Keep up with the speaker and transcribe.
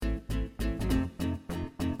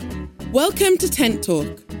Welcome to Tent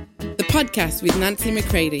Talk, the podcast with Nancy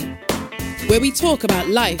McCready, where we talk about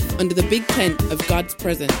life under the big tent of God's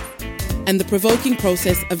presence and the provoking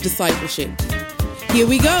process of discipleship. Here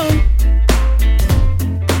we go.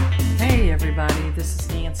 Hey everybody, this is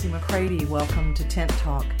Nancy McCready. Welcome to Tent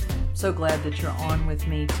Talk. So glad that you're on with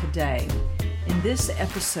me today. In this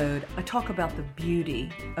episode, I talk about the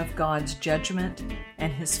beauty of God's judgment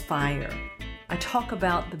and His fire. I talk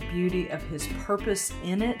about the beauty of His purpose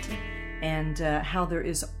in it and how there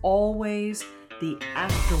is always the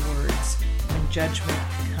afterwards when judgment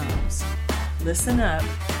comes. Listen up,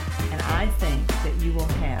 and I think that you will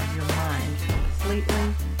have your mind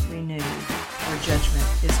completely renewed where judgment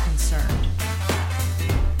is concerned.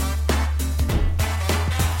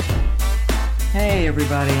 Hey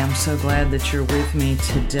everybody, I'm so glad that you're with me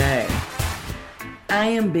today. I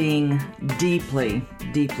am being deeply,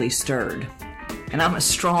 deeply stirred. And I'm a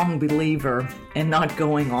strong believer in not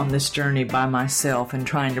going on this journey by myself and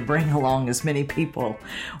trying to bring along as many people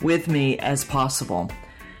with me as possible.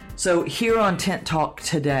 So here on Tent Talk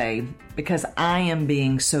today, because I am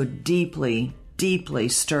being so deeply, deeply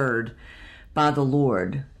stirred by the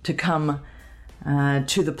Lord to come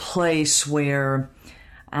to the place where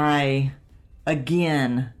I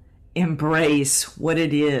again embrace what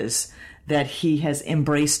it is that He has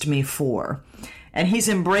embraced me for. And He's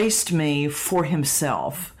embraced me for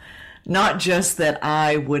Himself, not just that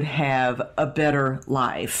I would have a better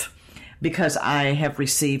life because I have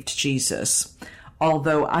received Jesus,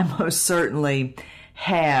 although I most certainly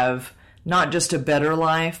have not just a better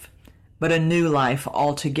life, but a new life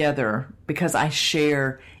altogether because I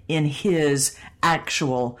share in His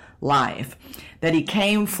actual life, that He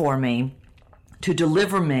came for me to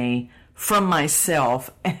deliver me from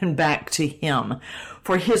myself and back to Him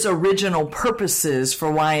for His original purposes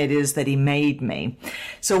for why it is that He made me.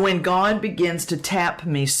 So when God begins to tap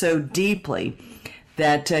me so deeply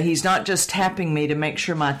that He's not just tapping me to make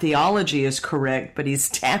sure my theology is correct, but He's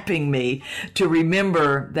tapping me to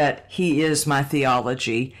remember that He is my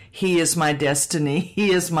theology, He is my destiny,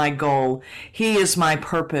 He is my goal, He is my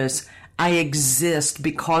purpose. I exist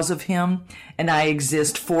because of Him, and I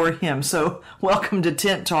exist for Him. So welcome to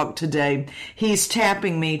Tent Talk today. He's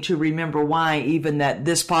tapping me to remember why even that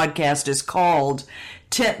this podcast is called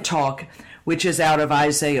Tent Talk, which is out of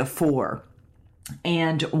Isaiah 4.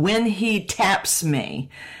 And when He taps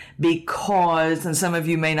me, because, and some of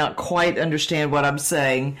you may not quite understand what I'm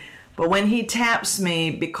saying, but when He taps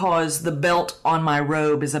me because the belt on my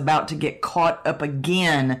robe is about to get caught up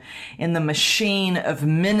again in the machine of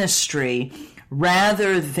ministry,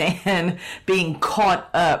 rather than being caught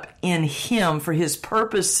up in Him for His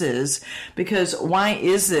purposes, because why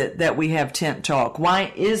is it that we have Tent Talk?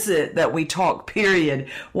 Why is it that we talk, period?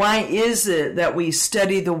 Why is it that we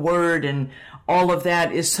study the Word, and all of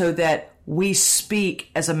that is so that we speak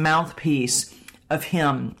as a mouthpiece of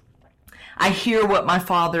Him. I hear what my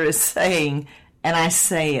Father is saying, and I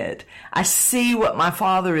say it. I see what my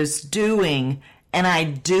Father is doing, and I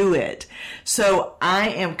do it. So I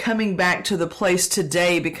am coming back to the place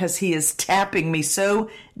today because He is tapping me so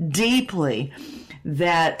deeply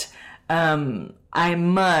that I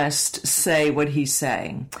must say what He's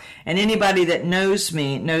saying. And anybody that knows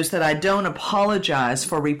me knows that I don't apologize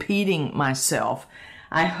for repeating myself.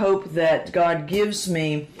 I hope that God gives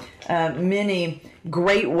me many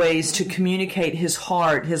great ways to communicate His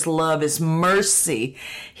heart, His love, His mercy,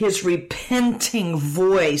 His repenting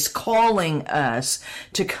voice calling us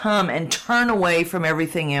to come and turn away from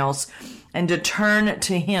everything else and to turn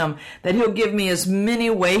to Him, that He'll give me as many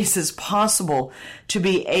ways as possible to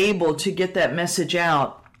be able to get that message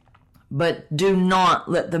out. But do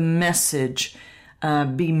not let the message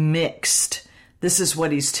be mixed. This is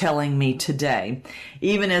what He's telling me today.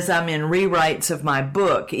 Even as I'm in rewrites of my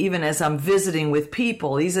book, even as I'm visiting with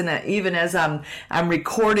people, even as I'm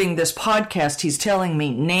recording this podcast, He's telling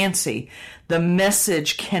me, Nancy, the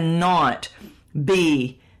message cannot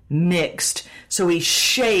be mixed. So He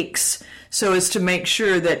shakes so as to make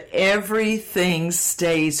sure that everything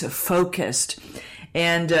stays focused.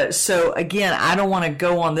 And so again, I don't want to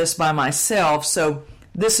go on this by myself, so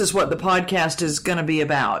this is what the podcast is going to be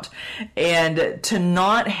about. And to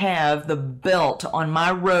not have the belt on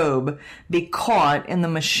my robe be caught in the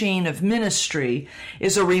machine of ministry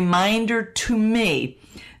is a reminder to me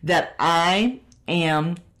that I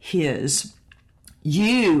am His.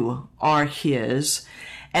 You are His.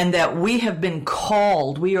 And that we have been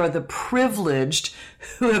called, we are the privileged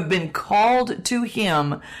who have been called to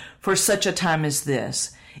Him for such a time as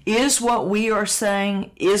this. Is what we are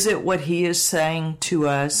saying, is it what he is saying to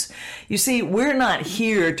us? You see, we're not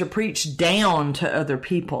here to preach down to other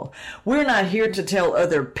people. We're not here to tell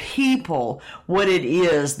other people what it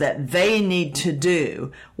is that they need to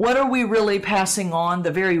do. What are we really passing on?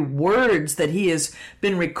 The very words that he has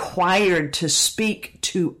been required to speak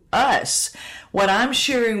to us. What I'm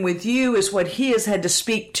sharing with you is what he has had to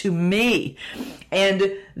speak to me.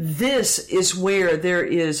 And this is where there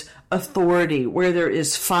is authority, where there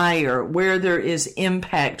is fire, where there is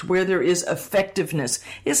impact, where there is effectiveness.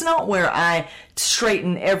 It's not where I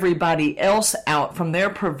straighten everybody else out from their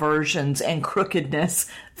perversions and crookedness.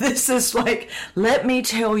 This is like, let me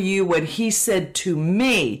tell you what he said to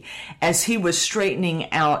me as he was straightening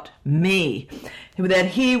out me. That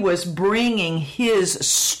he was bringing his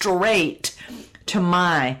straight to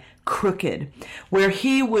my crooked. Where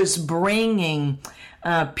he was bringing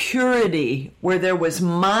purity where there was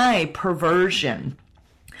my perversion.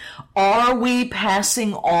 Are we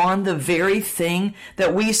passing on the very thing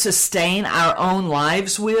that we sustain our own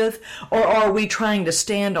lives with? Or are we trying to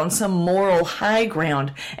stand on some moral high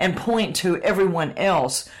ground and point to everyone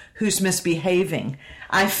else who's misbehaving?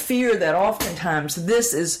 I fear that oftentimes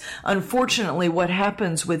this is unfortunately what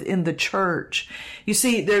happens within the church. You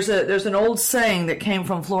see, there's an old saying that came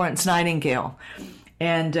from Florence Nightingale,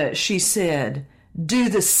 and she said, "Do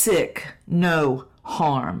the sick no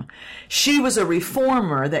harm." She was a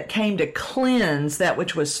reformer that came to cleanse that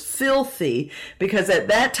which was filthy, because at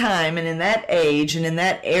that time and in that age and in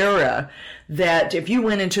that era, that if you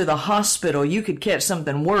went into the hospital, you could catch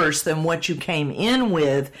something worse than what you came in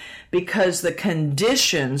with, because the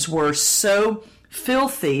conditions were so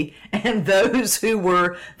filthy, and those who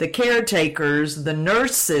were the caretakers, the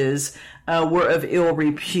nurses, were of ill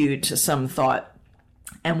repute, some thought.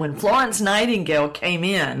 And when Florence Nightingale came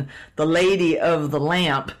in, the lady of the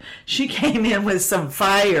lamp, she came in with some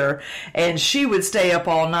fire, and she would stay up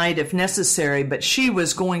all night if necessary, but she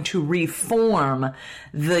was going to reform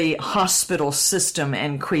the hospital system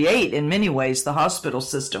and create, in many ways, the hospital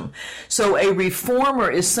system. So a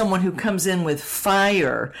reformer is someone who comes in with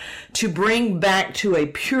fire to bring back to a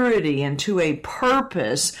purity and to a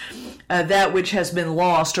purpose that which has been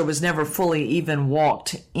lost or was never fully even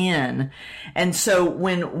walked in. And so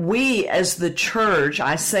when we as the church,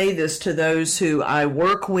 I say this to those who I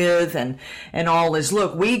work with and all, is,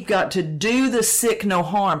 look, we've got to do the sick no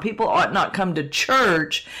harm. People ought not come to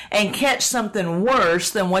church and catch something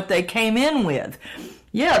worse than what they came in with.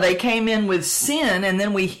 Yeah, they came in with sin, and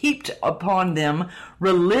then we heaped upon them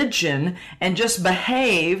religion and just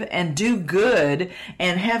behave and do good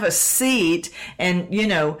and have a seat, and, you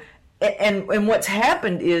know, and what's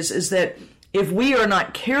happened is that if we are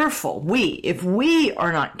not careful, if we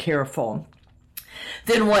are not careful,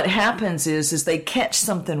 then what happens is they catch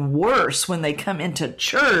something worse when they come into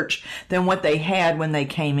church than what they had when they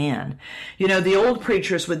came in. You know, the old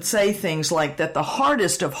preachers would say things like that the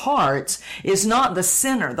hardest of hearts is not the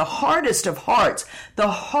sinner. The hardest of hearts, the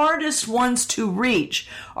hardest ones to reach,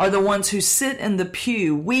 are the ones who sit in the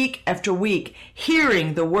pew week after week,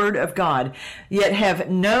 hearing the word of God, yet have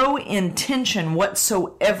no intention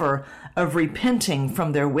whatsoever of repenting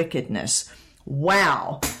from their wickedness.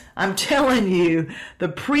 Wow. I'm telling you, the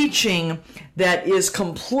preaching that is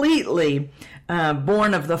completely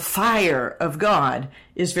born of the fire of God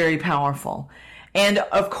is very powerful. And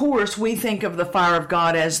of course, we think of the fire of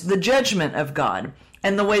God as the judgment of God.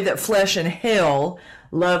 And the way that flesh and hell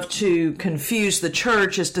love to confuse the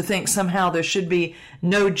church is to think somehow there should be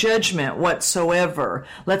no judgment whatsoever.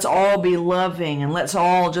 Let's all be loving, and let's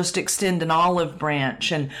all just extend an olive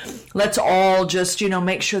branch, and let's all just,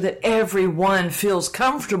 make sure that everyone feels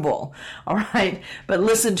comfortable. All right? But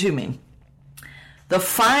listen to me. The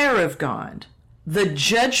fire of God, the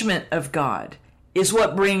judgment of God, is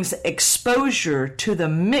what brings exposure to the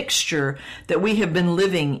mixture that we have been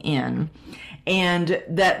living in. And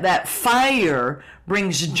that fire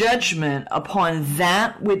brings judgment upon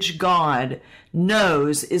that which God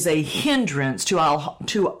knows is a hindrance to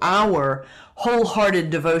our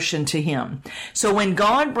wholehearted devotion to Him. So when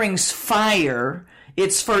God brings fire,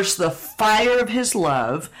 it's first the fire of His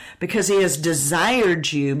love, because He has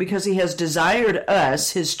desired you, because He has desired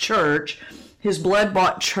us, His church, His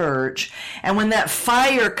blood-bought church. And when that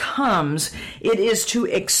fire comes, it is to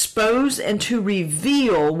expose and to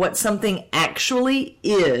reveal what something actually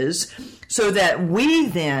is, so that we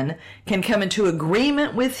then can come into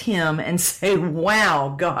agreement with Him and say,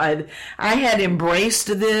 wow, God, I had embraced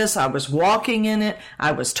this, I was walking in it,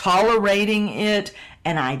 I was tolerating it,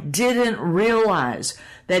 and I didn't realize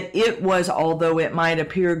that it was, although it might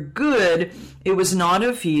appear good, it was not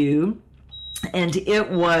of you, and it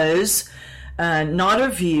was not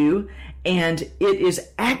of you, and it is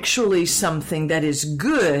actually something that is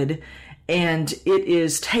good, and it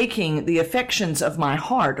is taking the affections of my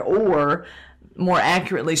heart, or more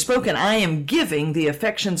accurately spoken, I am giving the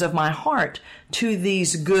affections of my heart to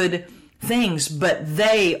these good things, but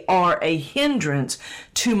they are a hindrance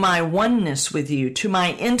to my oneness with you, to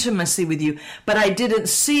my intimacy with you. But I didn't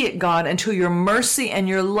see it, God, until your mercy and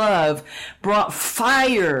your love brought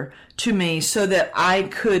fire to me so that I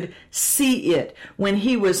could see it. When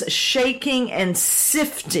he was shaking and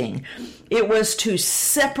sifting, it was to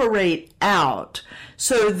separate out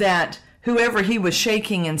so that whoever he was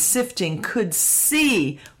shaking and sifting could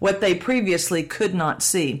see what they previously could not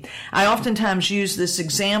see. I oftentimes use this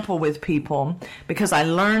example with people because I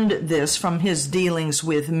learned this from his dealings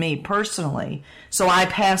with me personally, so I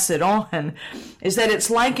pass it on, is that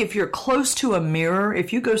it's like if you're close to a mirror,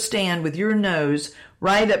 if you go stand with your nose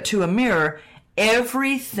right up to a mirror,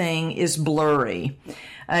 everything is blurry.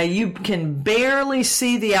 You can barely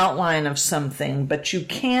see the outline of something, but you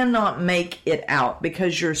cannot make it out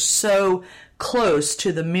because you're so close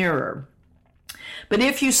to the mirror. But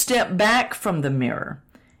if you step back from the mirror,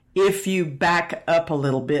 if you back up a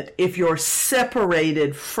little bit, if you're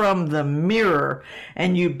separated from the mirror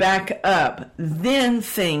and you back up, then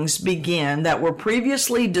things begin that were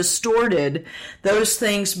previously distorted, those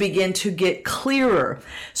things begin to get clearer.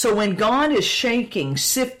 So when God is shaking,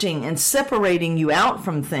 sifting, and separating you out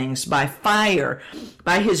from things by fire,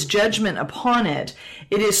 by his judgment upon it,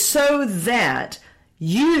 it is so that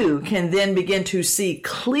you can then begin to see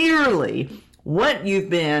clearly what you've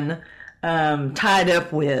been tied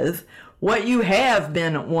up with, what you have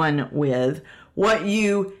been one with, what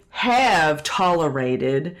you have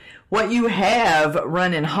tolerated, what you have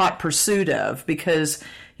run in hot pursuit of. Because,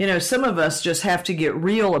 some of us just have to get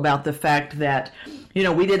real about the fact that,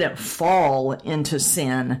 we didn't fall into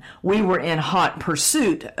sin. We were in hot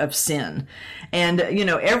pursuit of sin. And,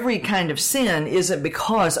 every kind of sin isn't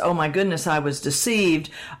because, oh my goodness, I was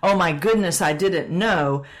deceived. Oh my goodness, I didn't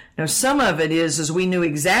know. Now, some of it is we knew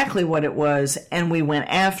exactly what it was and we went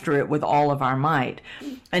after it with all of our might.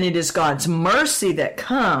 And it is God's mercy that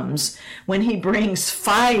comes when he brings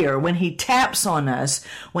fire, when he taps on us,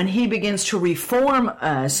 when he begins to reform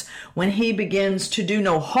us, when he begins to do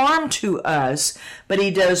no harm to us, but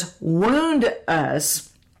he does wound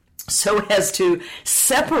us so as to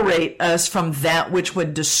separate us from that which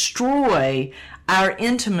would destroy our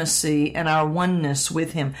intimacy and our oneness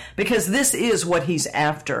with him, because this is what he's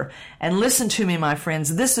after. And listen to me, my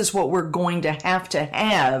friends, this is what we're going to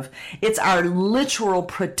have. It's our literal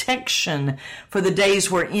protection for the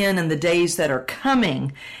days we're in and the days that are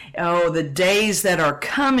coming. Oh, the days that are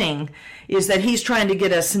coming is that he's trying to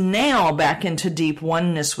get us now back into deep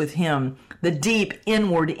oneness with him. The deep,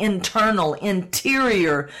 inward, internal,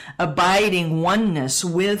 interior, abiding oneness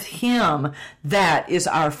with him. That is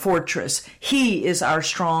our fortress. He is our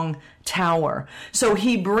strong tower. So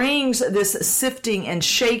he brings this sifting and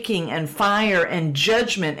shaking and fire and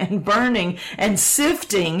judgment and burning and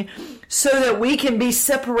sifting so that we can be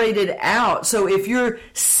separated out. So if you're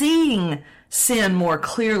seeing sin more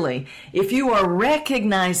clearly, if you are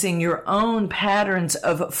recognizing your own patterns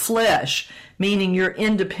of flesh, meaning your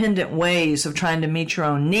independent ways of trying to meet your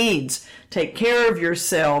own needs, take care of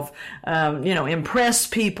yourself, impress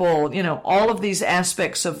people, all of these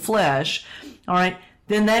aspects of flesh, all right,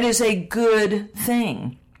 then that is a good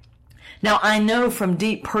thing. Now, I know from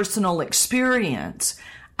deep personal experience,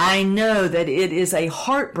 I know that it is a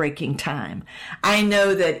heartbreaking time. I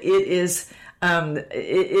know that it is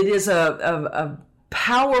a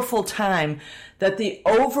powerful time that the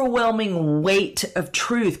overwhelming weight of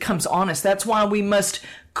truth comes on us. That's why we must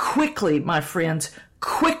quickly, my friends,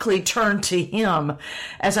 quickly turn to him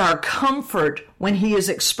as our comfort when he is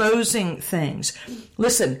exposing things.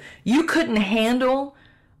 Listen, you couldn't handle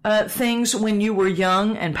things when you were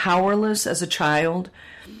young and powerless as a child.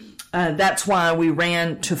 That's why we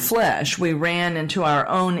ran to flesh. We ran into our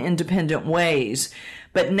own independent ways.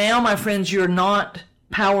 But now, my friends, you're not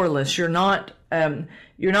powerless. You're not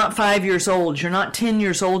 5 years old. You're not 10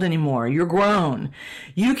 years old anymore. You're grown.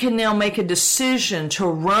 You can now make a decision to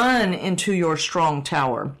run into your strong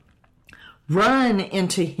tower. Run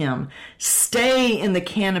into him. Stay in the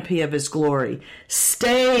canopy of his glory.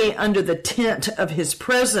 Stay under the tent of his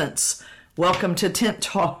presence Welcome to Tent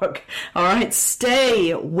Talk. All right,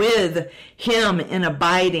 stay with him in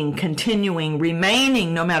abiding, continuing,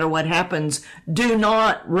 remaining no matter what happens. Do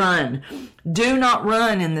not run. Do not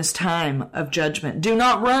run in this time of judgment. Do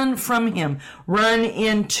not run from him. Run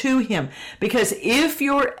into him. Because if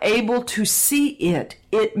you're able to see it,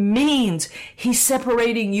 it means he's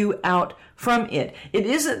separating you out from it. It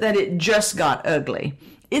isn't that it just got ugly.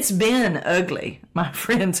 It's been ugly, my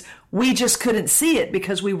friends. We just couldn't see it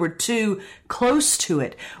because we were too close to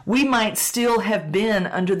it. We might still have been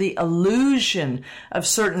under the illusion of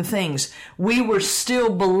certain things. We were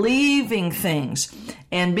still believing things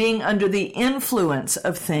and being under the influence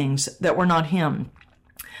of things that were not him.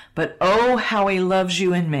 But oh, how he loves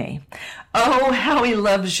you and me. Oh, how he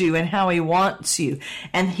loves you and how he wants you.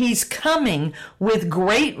 And he's coming with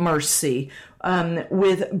great mercy,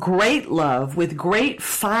 with great love, with great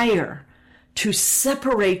fire to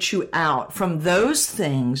separate you out from those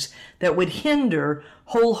things that would hinder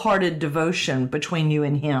wholehearted devotion between you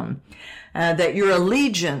and him. That your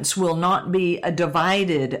allegiance will not be a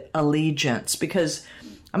divided allegiance. Because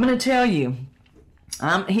I'm going to tell you,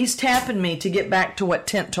 he's tapping me to get back to what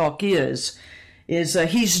Tent Talk is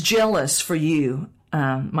he's jealous for you,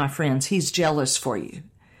 my friends. He's jealous for you.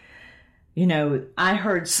 You know, I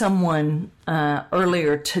heard someone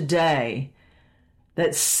earlier today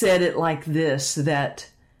that said it like this, that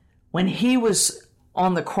when he was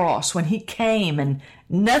on the cross, when he came and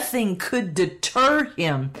nothing could deter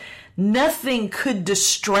him, nothing could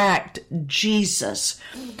distract Jesus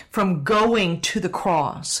from going to the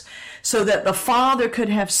cross, so that the Father could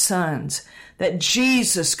have sons, that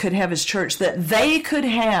Jesus could have his church, that they could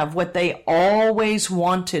have what they always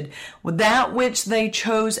wanted, that which they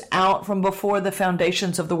chose out from before the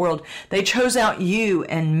foundations of the world. They chose out you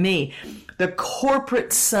and me, the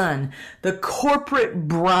corporate son, the corporate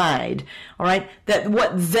bride, all right, that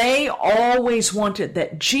what they always wanted,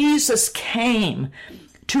 that Jesus came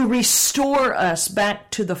to restore us back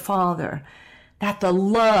to the Father, that the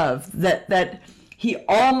love, that he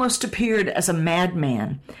almost appeared as a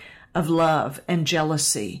madman of love and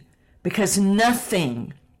jealousy, because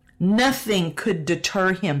nothing could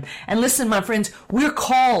deter him. And listen, my friends, we're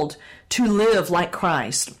called to live like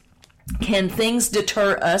Christ. Can things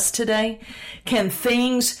deter us today? Can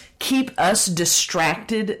things keep us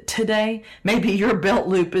distracted today? Maybe your belt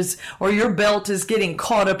loop your belt is getting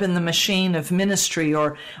caught up in the machine of ministry,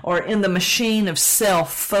 or in the machine of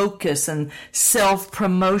self-focus and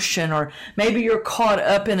self-promotion, or maybe you're caught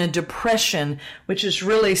up in a depression, which is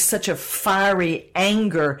really such a fiery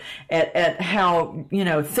anger at how,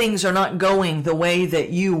 things are not going the way that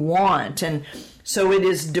you want. And so it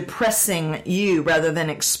is depressing you rather than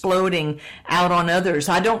exploding out on others.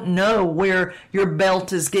 I don't know where your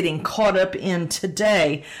belt is getting caught up in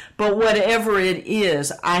today, but whatever it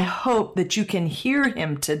is, I hope that you can hear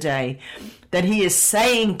him today, that he is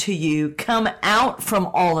saying to you, come out from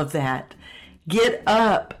all of that. Get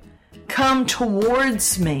up. Come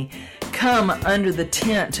towards me. Come under the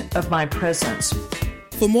tent of my presence.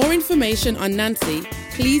 For more information on Nancy,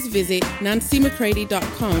 please visit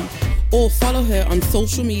nancymccready.com or follow her on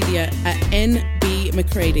social media at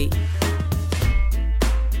NBMcCready.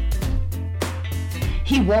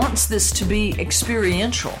 He wants this to be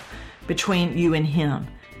experiential between you and him,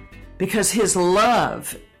 because his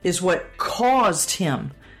love is what caused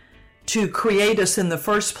him to create us in the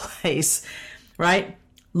first place, right?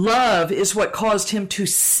 Love is what caused him to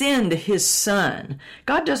send his son.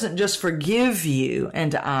 God doesn't just forgive you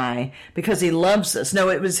and I because he loves us. No,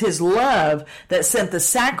 it was his love that sent the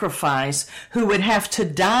sacrifice who would have to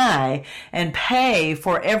die and pay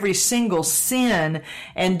for every single sin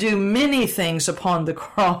and do many things upon the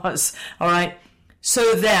cross, all right,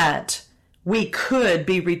 so that we could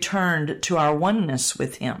be returned to our oneness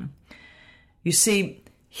with him. You see,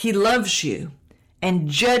 he loves you, and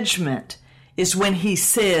judgment is when he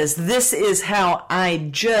says, this is how I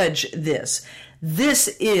judge this. This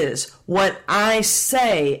is what I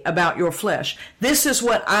say about your flesh. This is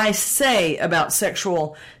what I say about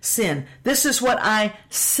sexual sin. This is what I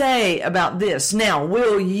say about this. Now,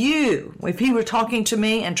 will you, if he were talking to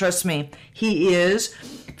me, and trust me, he is,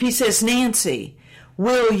 if he says, Nancy,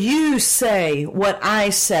 will you say what I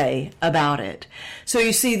say about it? So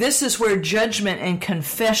you see, this is where judgment and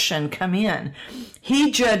confession come in.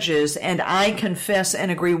 He judges, and I confess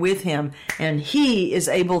and agree with him, and he is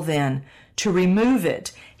able then to remove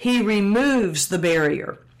it. He removes the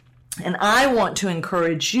barrier. And I want to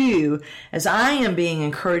encourage you, as I am being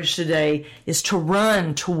encouraged today, is to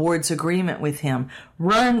run towards agreement with him.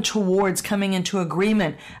 Run towards coming into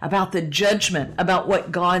agreement about the judgment, about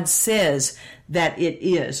what God says that it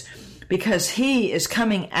is. Because he is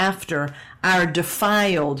coming after our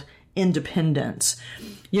defiled independence.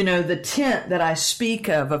 You know, the tent that I speak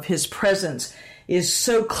of his presence, is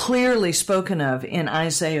so clearly spoken of in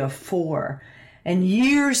Isaiah 4. And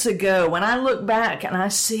years ago, when I look back and I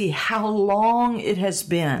see how long it has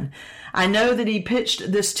been, I know that he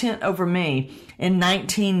pitched this tent over me in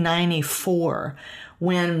 1994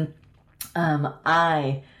 when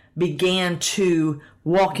I began to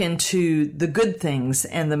walk into the good things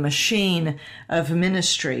and the machine of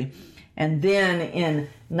ministry. And then in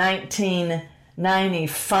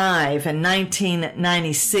 1995 and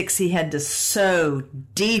 1996, he had to so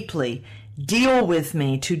deeply deal with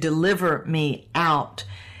me to deliver me out.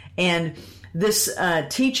 And this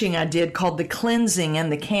teaching I did called The Cleansing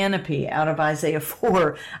and the Canopy out of Isaiah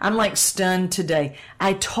 4, I'm like stunned today.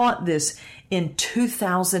 I taught this in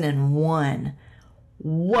 2001.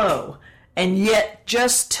 Whoa. And yet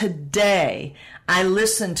just today, I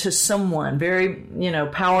listened to someone very,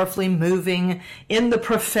 powerfully moving in the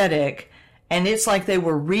prophetic, and it's like they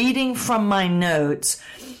were reading from my notes.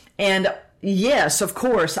 And yes, of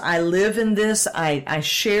course, I live in this. I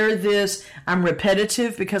share this. I'm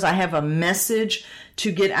repetitive because I have a message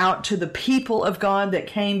to get out to the people of God that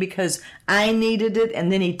came because I needed it.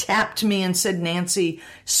 And then he tapped me and said, Nancy,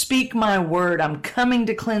 speak my word. I'm coming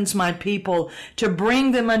to cleanse my people, to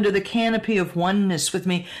bring them under the canopy of oneness with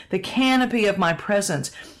me, the canopy of my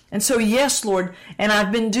presence. And so, yes, Lord, and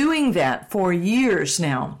I've been doing that for years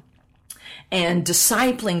now and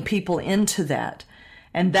discipling people into that.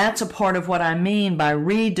 And that's a part of what I mean by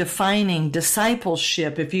redefining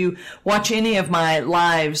discipleship. If you watch any of my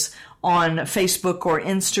lives on Facebook or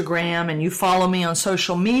Instagram and you follow me on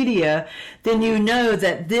social media, then you know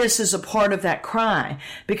that this is a part of that cry,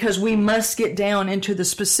 because we must get down into the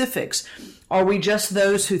specifics. Are we just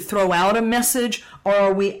those who throw out a message, or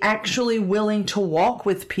are we actually willing to walk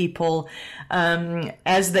with people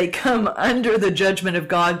as they come under the judgment of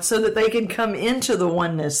God so that they can come into the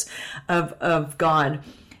oneness of God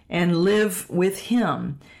and live with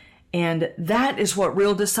him? And that is what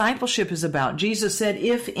real discipleship is about. Jesus said,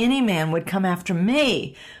 if any man would come after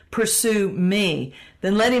me, pursue me,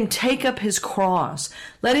 then let him take up his cross.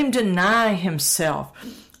 Let him deny himself.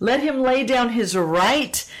 Let him lay down his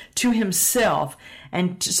right to himself,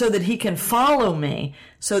 and so that he can follow me,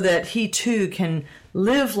 so that he too can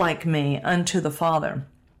live like me unto the Father.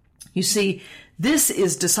 You see, this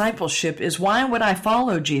is discipleship, is why would I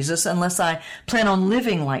follow Jesus unless I plan on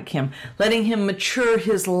living like him, letting him mature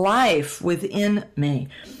his life within me.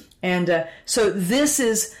 And so this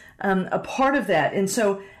is a part of that. And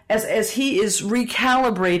so as he is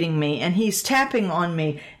recalibrating me and he's tapping on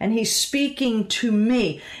me and he's speaking to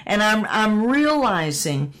me, and I'm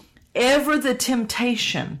realizing ever the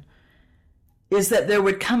temptation is that there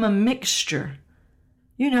would come a mixture.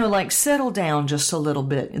 Like settle down just a little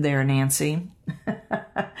bit there, Nancy.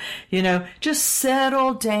 Just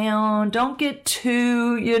settle down. Don't get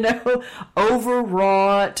too,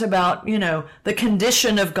 overwrought about, the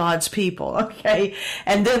condition of God's people. Okay.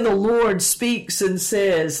 And then the Lord speaks and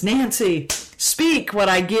says, Nancy, speak what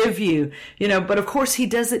I give you, but of course he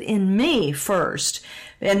does it in me first.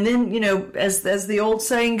 And then, as the old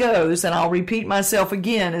saying goes, and I'll repeat myself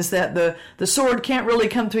again, is that the sword can't really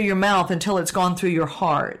come through your mouth until it's gone through your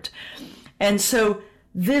heart. And so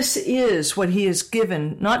this is what he has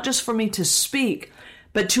given, not just for me to speak,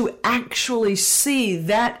 but to actually see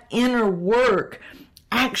that inner work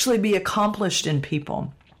actually be accomplished in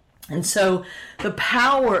people. And so the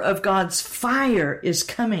power of God's fire is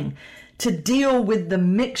coming to deal with the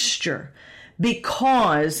mixture.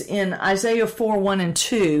 Because in Isaiah 4, 1 and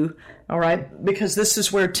 2, all right, because this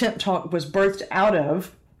is where Tent Talk was birthed out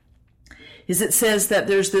of, is it says that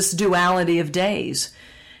there's this duality of days.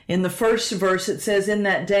 In the first verse, it says, in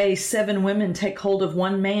that day, 7 women take hold of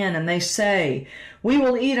one man, and they say, we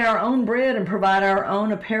will eat our own bread and provide our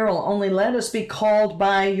own apparel. Only let us be called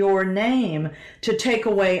by your name to take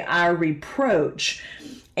away our reproach.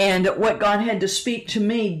 And what God had to speak to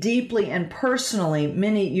me deeply and personally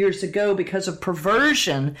many years ago because of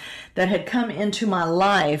perversion that had come into my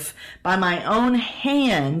life by my own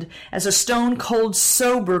hand as a stone cold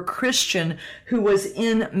sober Christian who was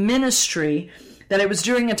in ministry, that it was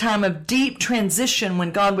during a time of deep transition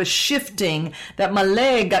when God was shifting, that my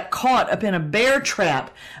leg got caught up in a bear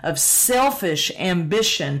trap of selfish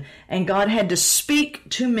ambition. And God had to speak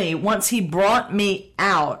to me once he brought me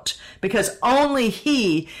out, because only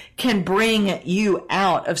he can bring you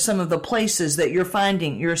out of some of the places that you're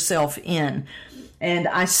finding yourself in. And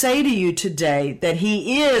I say to you today that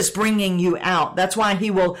he is bringing you out. That's why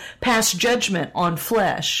he will pass judgment on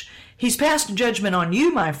flesh. He's passed judgment on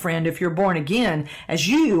you, my friend, if you're born again, as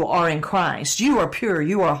you are in Christ. You are pure.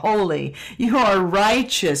 You are holy. You are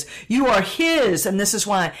righteous. You are His. And this is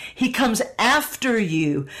why He comes after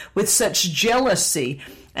you with such jealousy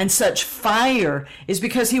and such fire, is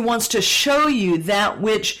because He wants to show you that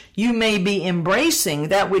which you may be embracing,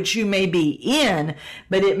 that which you may be in,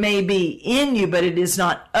 but it may be in you, but it is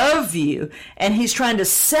not of you. And He's trying to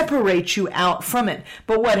separate you out from it.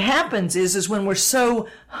 But what happens is when we're so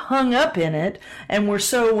hung up in it and we're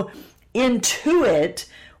so into it,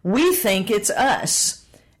 we think it's us.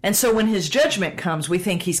 And so when His judgment comes, we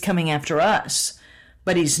think He's coming after us,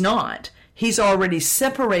 but He's not. He's already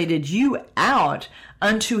separated you out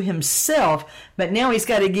unto Himself, but now He's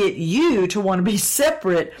got to get you to want to be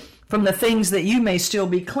separate from the things that you may still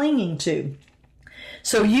be clinging to.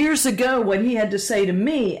 So years ago, what He had to say to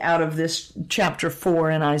me out of this chapter 4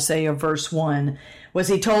 in Isaiah verse 1 was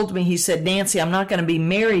He told me, He said, Nancy, I'm not going to be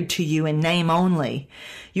married to you in name only.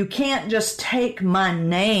 You can't just take my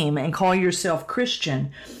name and call yourself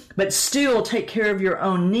Christian, but still take care of your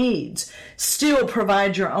own needs, still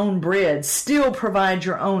provide your own bread, still provide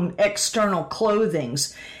your own external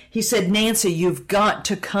clothings. He said, Nancy, you've got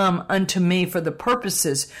to come unto me for the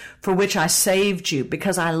purposes for which I saved you,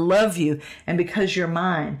 because I love you and because you're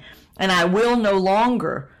mine. And I will no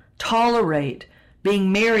longer tolerate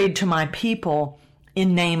being married to my people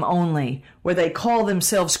in name only, where they call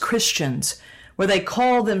themselves Christians, where they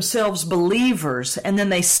call themselves believers, and then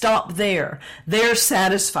they stop there. They're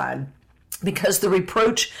satisfied because the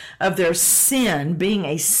reproach of their sin, being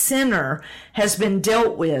a sinner, has been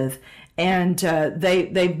dealt with, and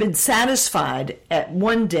they've been satisfied at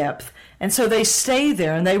one depth, and so they stay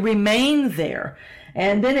there and they remain there.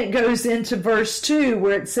 And then it goes into verse 2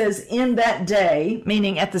 where it says, in that day,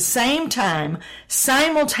 meaning at the same time,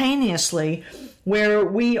 simultaneously, where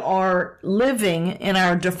we are living in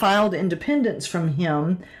our defiled independence from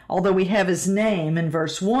Him, although we have His name in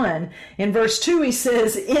verse 1. In verse 2 He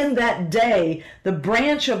says, in that day, the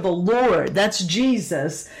branch of the Lord, that's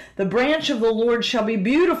Jesus, the branch of the Lord shall be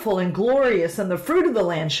beautiful and glorious, and the fruit of the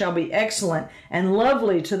land shall be excellent and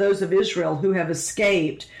lovely to those of Israel who have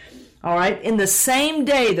escaped. All right, in the same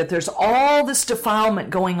day that there's all this defilement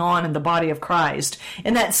going on in the body of Christ,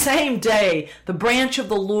 in that same day, the branch of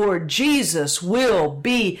the Lord, Jesus, will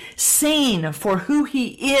be seen for who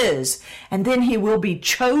He is, and then He will be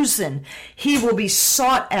chosen. He will be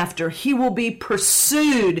sought after. He will be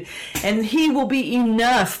pursued, and He will be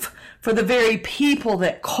enough for the very people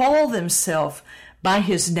that call themselves by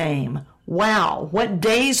His name. Wow, what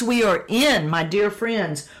days we are in, my dear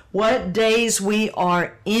friends. What days we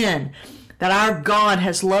are in. That our God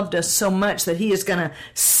has loved us so much that He is going to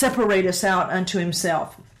separate us out unto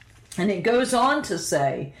Himself. And it goes on to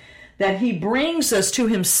say that He brings us to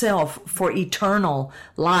Himself for eternal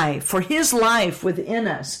life, for His life within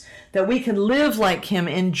us, that we can live like Him,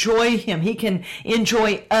 enjoy Him. He can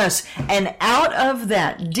enjoy us. And out of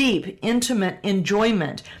that deep, intimate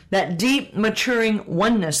enjoyment, that deep, maturing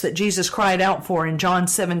oneness that Jesus cried out for in John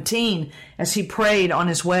 17 as He prayed on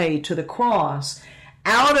His way to the cross,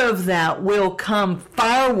 out of that will come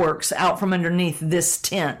fireworks out from underneath this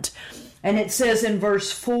tent. And it says in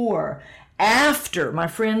verse 4, after, my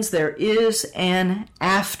friends, there is an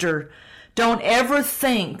after. Don't ever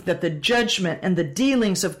think that the judgment and the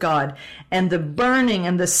dealings of God and the burning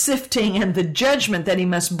and the sifting and the judgment that He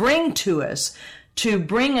must bring to us to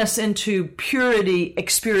bring us into purity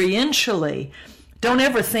experientially, don't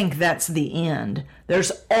ever think that's the end.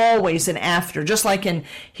 There's always an after. Just like in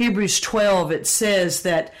Hebrews 12, it says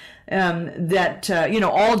that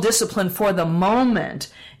all discipline for the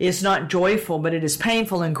moment is not joyful, but it is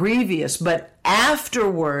painful and grievous. But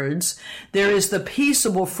afterwards, there is the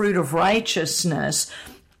peaceable fruit of righteousness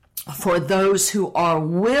for those who are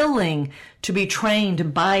willing to be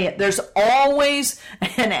trained by it. There's always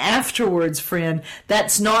an afterwards, friend.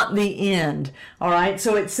 That's not the end. All right.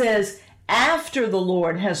 So it says, after the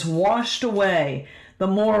Lord has washed away the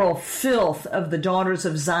moral filth of the daughters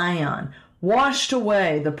of Zion, washed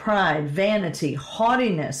away the pride, vanity,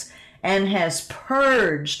 haughtiness, and has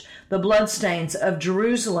purged the bloodstains of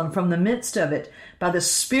Jerusalem from the midst of it by the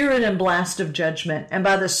spirit and blast of judgment, and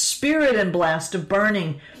by the spirit and blast of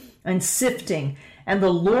burning and sifting. And the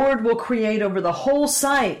Lord will create over the whole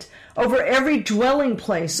site, over every dwelling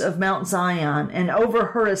place of Mount Zion, and over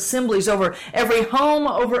her assemblies, over every home,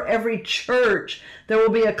 over every church. There will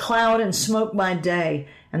be a cloud and smoke by day,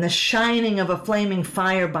 and the shining of a flaming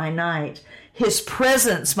fire by night. His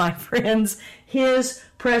presence, my friends, His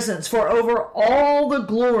presence. For over all the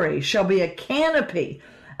glory shall be a canopy,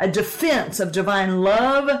 a defense of divine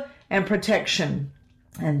love and protection.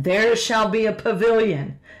 And there shall be a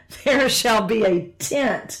pavilion, there shall be a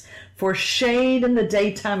tent for shade in the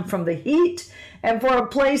daytime from the heat, and for a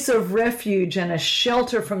place of refuge and a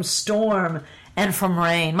shelter from storm and from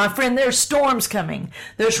rain. My friend, there's storms coming.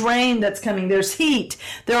 There's rain that's coming. There's heat.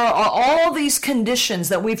 There are all these conditions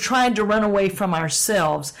that we've tried to run away from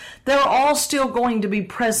ourselves. They're all still going to be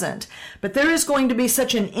present. But there is going to be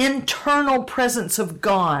such an internal presence of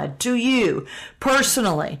God to you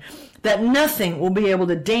personally that nothing will be able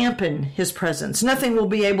to dampen his presence. Nothing will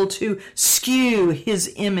be able to skew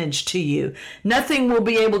his image to you. Nothing will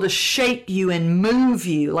be able to shake you and move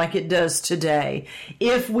you like it does today.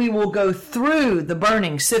 If we will go through the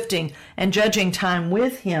burning, sifting, and judging time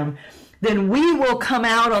with him, then we will come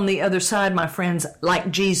out on the other side, my friends,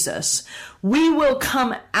 like Jesus. We will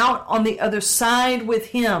come out on the other side with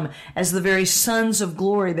him as the very sons of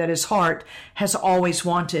glory that his heart has always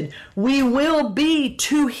wanted. We will be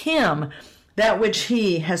to him that which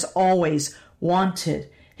he has always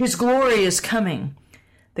wanted. His glory is coming.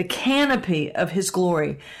 The canopy of his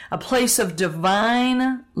glory, a place of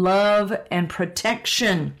divine love and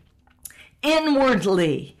protection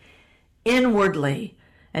inwardly.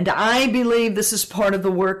 And I believe this is part of the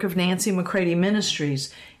work of Nancy McCready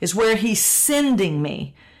Ministries, is where he's sending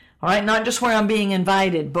me. All right, not just where I'm being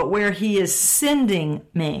invited, but where he is sending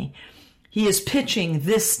me. He is pitching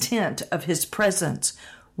this tent of his presence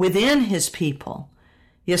within his people.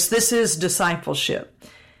 Yes, this is discipleship.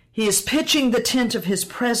 He is pitching the tent of his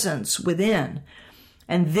presence within.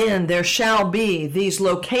 And then there shall be these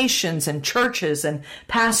locations and churches and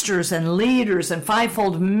pastors and leaders and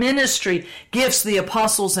fivefold ministry gifts, the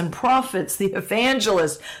apostles and prophets, the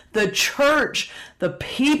evangelists, the church, the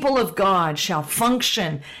people of God shall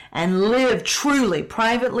function and live truly,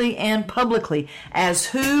 privately and publicly as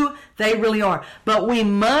who they really are. But we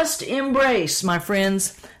must embrace, my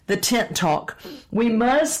friends, the tent talk. We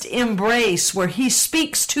must embrace where he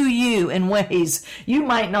speaks to you in ways you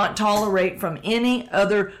might not tolerate from any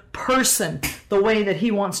other person, the way that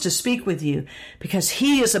he wants to speak with you, because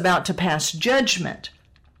he is about to pass judgment.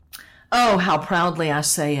 Oh, how proudly I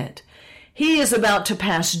say it. He is about to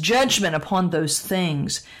pass judgment upon those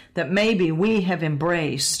things that maybe we have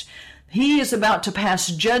embraced. He is about to pass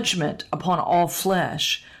judgment upon all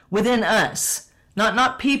flesh within us.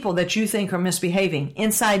 Not people that you think are misbehaving,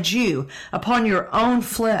 inside you, upon your own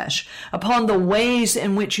flesh, upon the ways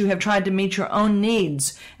in which you have tried to meet your own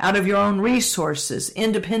needs out of your own resources,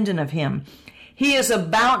 independent of him. He is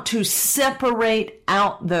about to separate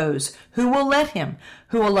out those who will let him,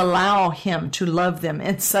 who will allow him to love them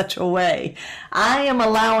in such a way. I am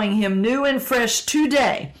allowing him new and fresh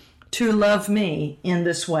today to love me in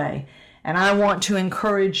this way. And I want to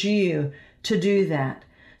encourage you to do that.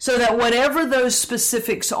 So that whatever those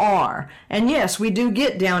specifics are, and yes, we do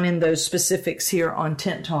get down in those specifics here on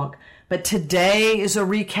Tent Talk, but today is a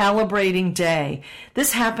recalibrating day.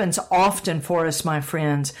 This happens often for us, my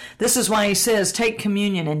friends. This is why he says, take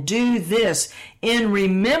communion and do this in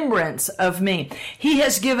remembrance of me. He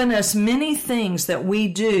has given us many things that we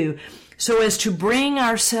do so as to bring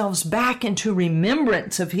ourselves back into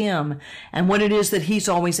remembrance of him and what it is that he's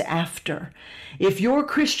always after. If your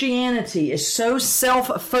Christianity is so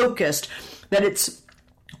self-focused that it's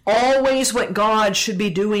always what God should be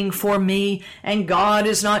doing for me, and God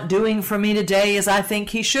is not doing for me today as I think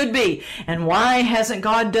he should be, and why hasn't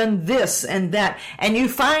God done this and that, and you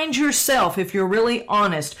find yourself, if you're really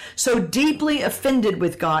honest, so deeply offended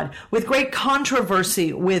with God, with great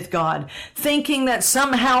controversy with God, thinking that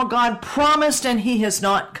somehow God promised and he has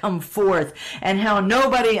not come forth, and how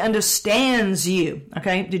nobody understands you.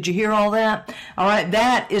 Okay, did you hear all that? All right,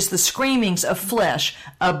 that is the screamings of flesh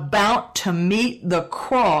about to meet the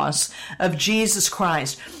cross of Jesus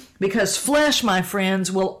Christ. Because flesh, my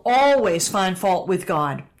friends, will always find fault with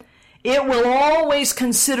God. It will always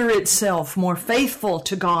consider itself more faithful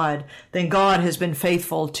to God than God has been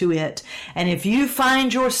faithful to it. And if you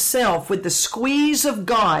find yourself with the squeeze of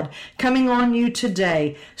God coming on you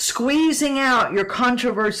today, squeezing out your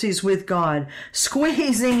controversies with God,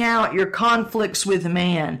 squeezing out your conflicts with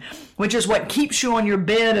man, which is what keeps you on your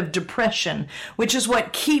bed of depression, which is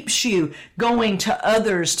what keeps you going to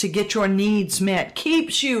others to get your needs met,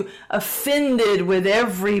 keeps you offended with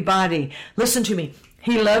everybody. Listen to me.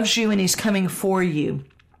 He loves you and he's coming for you.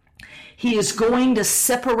 He is going to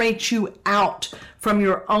separate you out from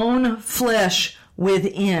your own flesh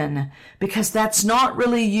within, because that's not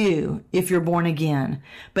really you if you're born again,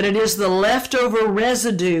 but it is the leftover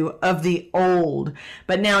residue of the old.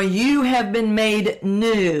 But now you have been made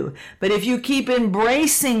new. But if you keep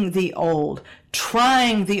embracing the old,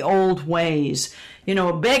 trying the old ways,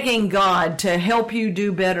 begging God to help you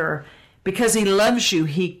do better, Because he loves you,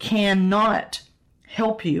 he cannot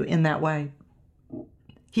help you in that way.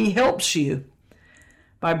 He helps you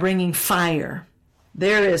by bringing fire.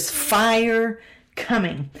 There is fire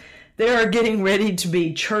coming. There are getting ready to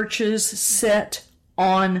be churches set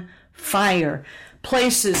on fire.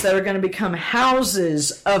 Places that are going to become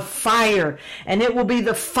houses of fire. And it will be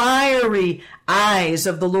the fiery eyes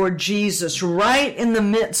of the Lord Jesus right in the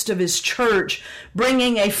midst of his church,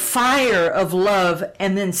 bringing a fire of love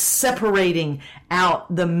and then separating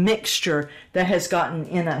out the mixture that has gotten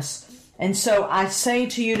in us. And so I say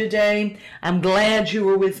to you today, I'm glad you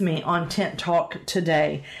were with me on Tent Talk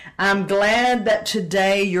today. I'm glad that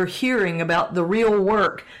today you're hearing about the real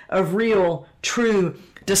work of real, true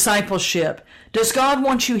discipleship. Does God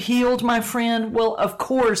want you healed, my friend? Well, of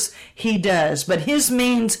course he does. But his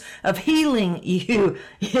means of healing you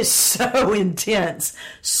is so intense,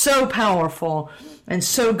 so powerful, and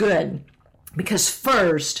so good. Because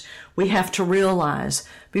first, we have to realize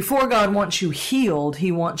before God wants you healed, he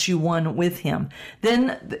wants you one with him.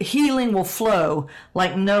 Then the healing will flow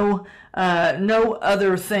like no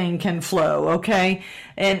other thing can flow, okay?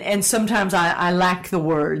 And sometimes I lack the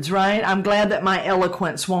words, right? I'm glad that my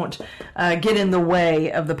eloquence won't get in the way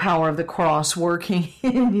of the power of the cross working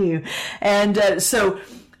in you. And so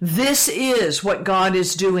this is what God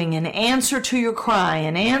is doing in answer to your cry,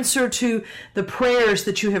 in answer to the prayers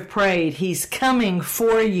that you have prayed. He's coming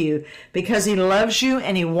for you because he loves you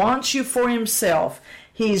and he wants you for himself.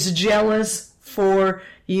 He's jealous for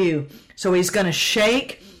you. So he's going to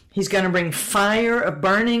shake. He's going to bring fire of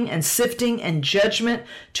burning and sifting and judgment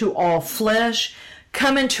to all flesh.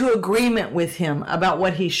 Come into agreement with him about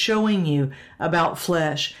what he's showing you about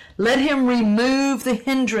flesh. Let him remove the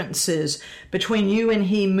hindrances between you and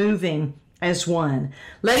he moving as one.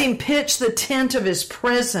 Let him pitch the tent of his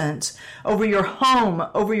presence over your home,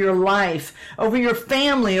 over your life, over your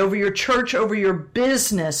family, over your church, over your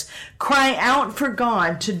business. Cry out for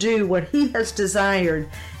God to do what he has desired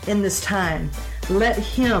in this time. Let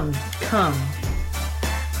him come.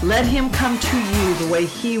 Let him come to you the way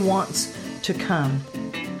he wants to come.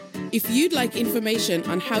 If you'd like information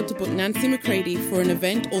on how to book Nancy McCready for an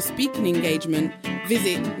event or speaking engagement,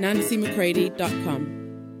 visit nancymccready.com.